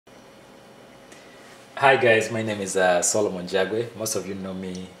Hi guys, my name is Solomon Jagwe. Most of you know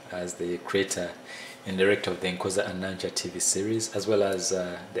me as the creator and director of the Nkoza and Nanja TV series, as well as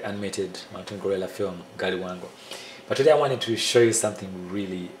the animated mountain gorilla film Galiwango. But today I wanted to show you something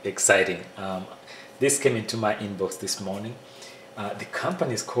really exciting. This came into my inbox this morning. The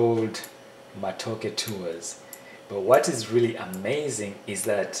company is called Matoke Tours. But what is really amazing is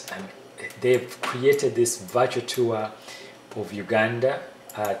that they've created this virtual tour of Uganda.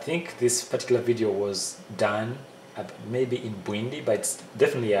 I think this particular video was done maybe in Buindi, but it's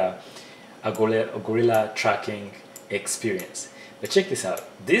definitely a gorilla tracking experience. But check this out.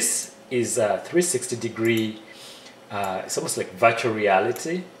 This is a 360-degree, it's almost like virtual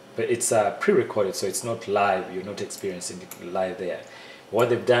reality, but it's pre-recorded, so it's not live. You're not experiencing it live there. What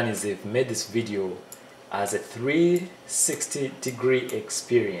they've done is they've made this video as a 360-degree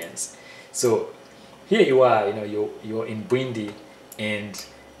experience. So here you are, you're in Buindi, and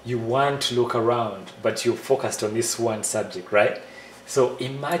you want to look around, but you're focused on this one subject, right? So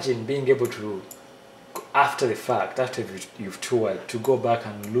imagine being able to, after the fact, after you've toured, to go back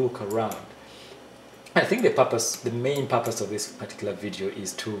and look around. I think the main purpose of this particular video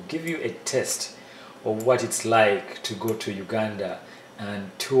is to give you a taste of what it's like to go to Uganda and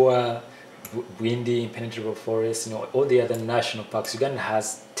tour Buindi, Impenetrable Forest, all the other national parks. Uganda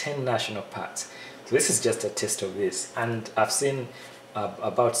has 10 national parks. So this is just a taste of this, and I've seen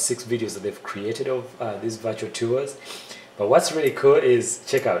about 6 videos that they've created of these virtual tours. But what's really cool is,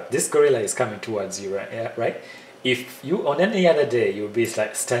 check out, this gorilla is coming towards you, right? If you, on any other day, you'll be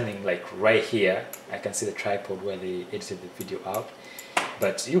like standing like right here. I can see the tripod where they edited the video out,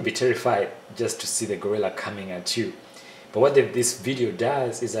 but you'll be terrified just to see the gorilla coming at you. But what this video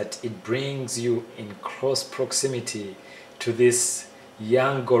does is that it brings you in close proximity to this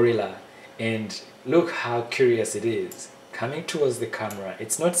young gorilla, and look how curious it is, coming towards the camera.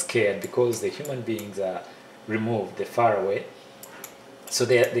 It's not scared because the human beings are removed, they're far away, so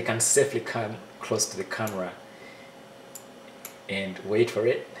they can safely come close to the camera and wait for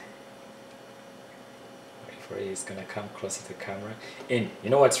it. It's gonna come close to the camera. And you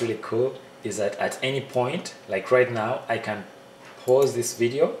know what's really cool is that at any point, like right now, I can pause this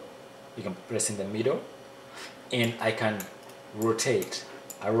video, you can press in the middle, and I can rotate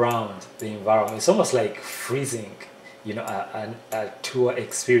around the environment. It's almost like freezing, a tour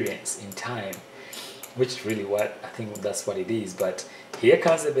experience in time, which really I think that's what it is. But here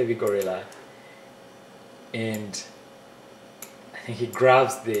comes the baby gorilla, and I think he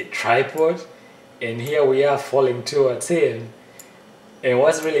grabs the tripod, and here we are falling towards him. And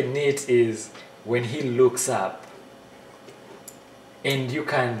what's really neat is when he looks up, and you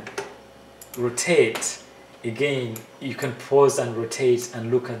can rotate again, you can pause and rotate and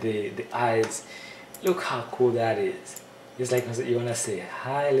look at the eyes. Look how cool that is. It's like you want to say,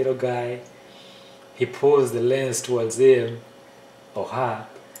 hi little guy. He pulls the lens towards him or her,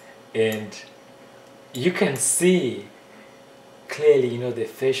 and you can see clearly, the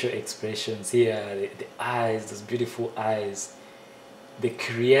facial expressions here, the eyes, those beautiful eyes, the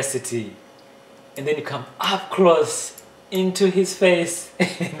curiosity, and then you come up close into his face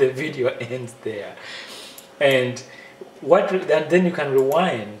and the video ends there. And then you can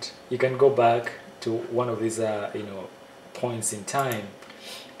rewind. You can go back to one of these points in time.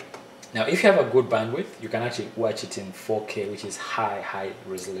 Now if you have a good bandwidth, you can actually watch it in 4K, which is high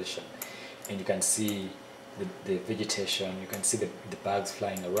resolution, and you can see the vegetation, you can see the bugs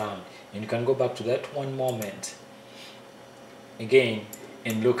flying around, and you can go back to that one moment again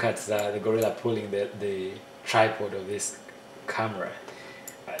and look at the gorilla pulling the tripod of this camera.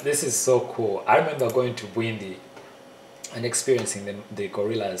 This is so cool. I remember going to Buindi and experiencing the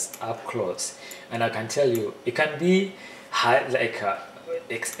gorillas up close, and I can tell you it can be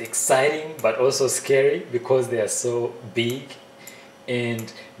exciting but also scary because they are so big.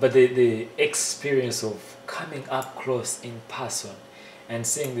 But the experience of coming up close in person and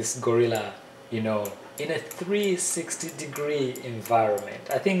seeing this gorilla, in a 360-degree environment,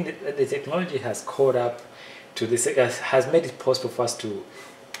 I think that the technology has caught up to this, has made it possible for us to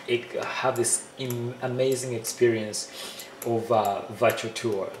have this amazing experience of virtual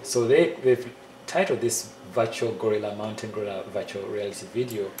tour. So they've titled this virtual gorilla, mountain gorilla virtual reality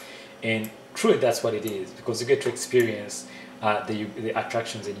video, and truly that's what it is, because you get to experience the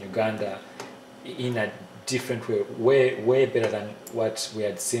attractions in Uganda in a different way better than what we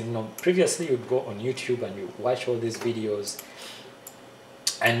had seen. Previously you'd go on YouTube and you watch all these videos,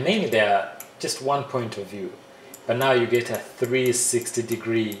 and mainly they are just one point of view, but now you get a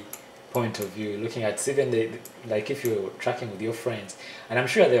 360-degree point of view, looking at even like if you're tracking with your friends. And I'm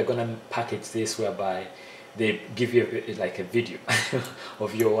sure they're gonna package this whereby they give you like a video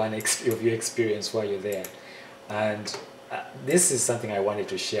of your of your experience while you're there. And this is something I wanted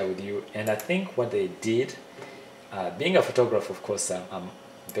to share with you. And I think what they did, being a photographer, of course, I'm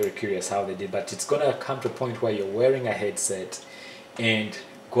very curious how they did, but it's gonna come to a point where you're wearing a headset and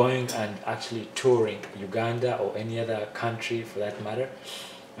going and actually touring Uganda or any other country for that matter.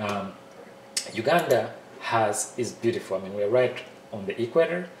 Uganda is beautiful. I mean, we're right on the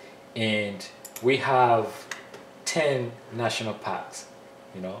equator, and we have 10 national parks,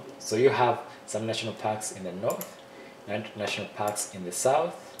 you know. So you have some national parks in the north and national parks in the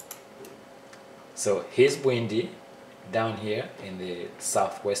south. So here's Bwindi down here in the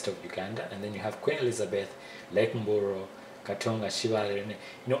southwest of Uganda, and then you have Queen Elizabeth, Lake Mburo, Katonga, Shibale. You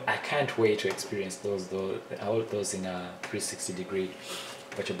know, I can't wait to experience all those in a 360-degree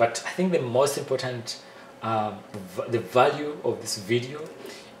virtual. But I think the most important, the value of this video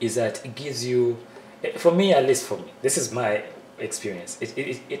is that it gives you, for me, at least for me, this is my experience.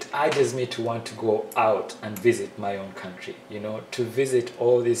 It urges me to want to go out and visit my own country, you know, to visit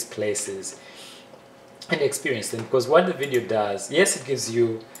all these places and experience them. Because what the video does, yes, it gives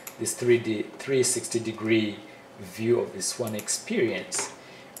you this 360-degree view of this one experience,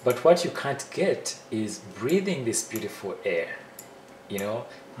 but what you can't get is breathing this beautiful air. You know,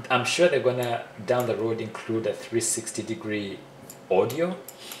 I'm sure they're gonna down the road include a 360-degree audio,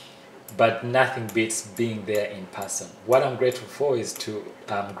 but nothing beats being there in person. What I'm grateful for is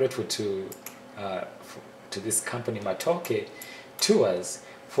I'm grateful to this company Matoke Tours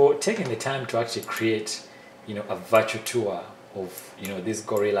for taking the time to actually create, you know, a virtual tour of, you know, these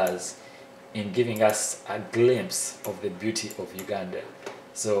gorillas and giving us a glimpse of the beauty of Uganda.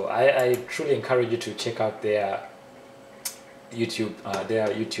 So I truly encourage you to check out their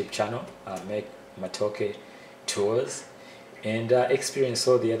YouTube channel, make Matoke Tours, and experience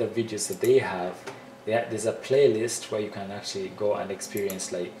all the other videos that they have. There's a playlist where you can actually go and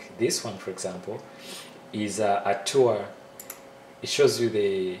experience, like this one, for example, is a tour. It shows you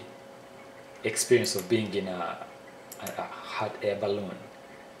the experience of being in a hot air balloon.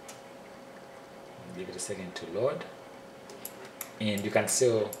 Give it a second to load, and you can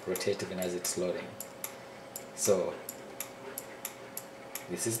still rotate even as it's loading. So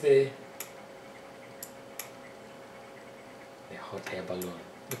this is the hot air balloon.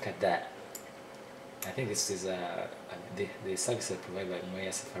 Look at that. I think this is the service provided by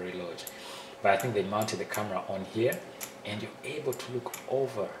Moya Safari Lodge, but I think they mounted the camera on here, and you're able to look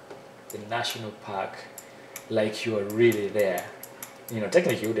over the national park like you are really there. You know,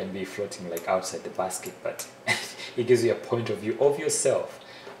 technically you wouldn't be floating like outside the basket, but it gives you a point of view of yourself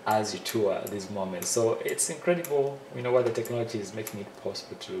as you tour these moments. So it's incredible, you know, what the technology is making it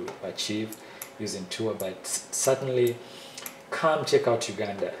possible to achieve using tour. But certainly come check out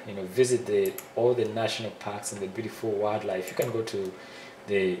Uganda, you know, visit all the national parks and the beautiful wildlife. You can go to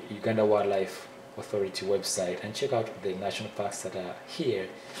the Uganda Wildlife Authority website and check out the national parks that are here.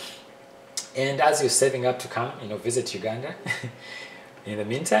 And as you're saving up to come, you know, visit Uganda, in the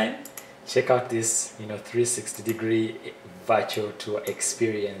meantime, check out this, you know, 360-degree virtual tour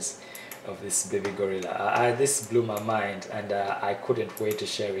experience of this baby gorilla. This blew my mind, and I couldn't wait to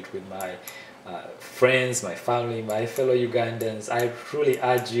share it with my friends, my family, my fellow Ugandans. I truly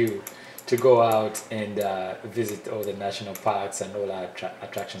urge you to go out and visit all the national parks and all our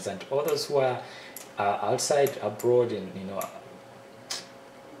attractions, and all those who are outside, abroad, and, you know,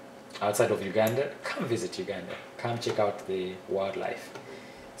 outside of Uganda, come visit Uganda. Come check out the wildlife.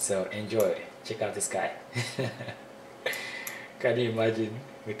 So enjoy. Check out this guy. Can you imagine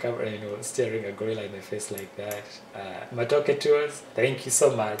the camera, you know, staring a gorilla in the face like that? Matoke Tours, thank you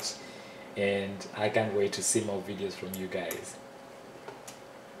so much, and I can't wait to see more videos from you guys.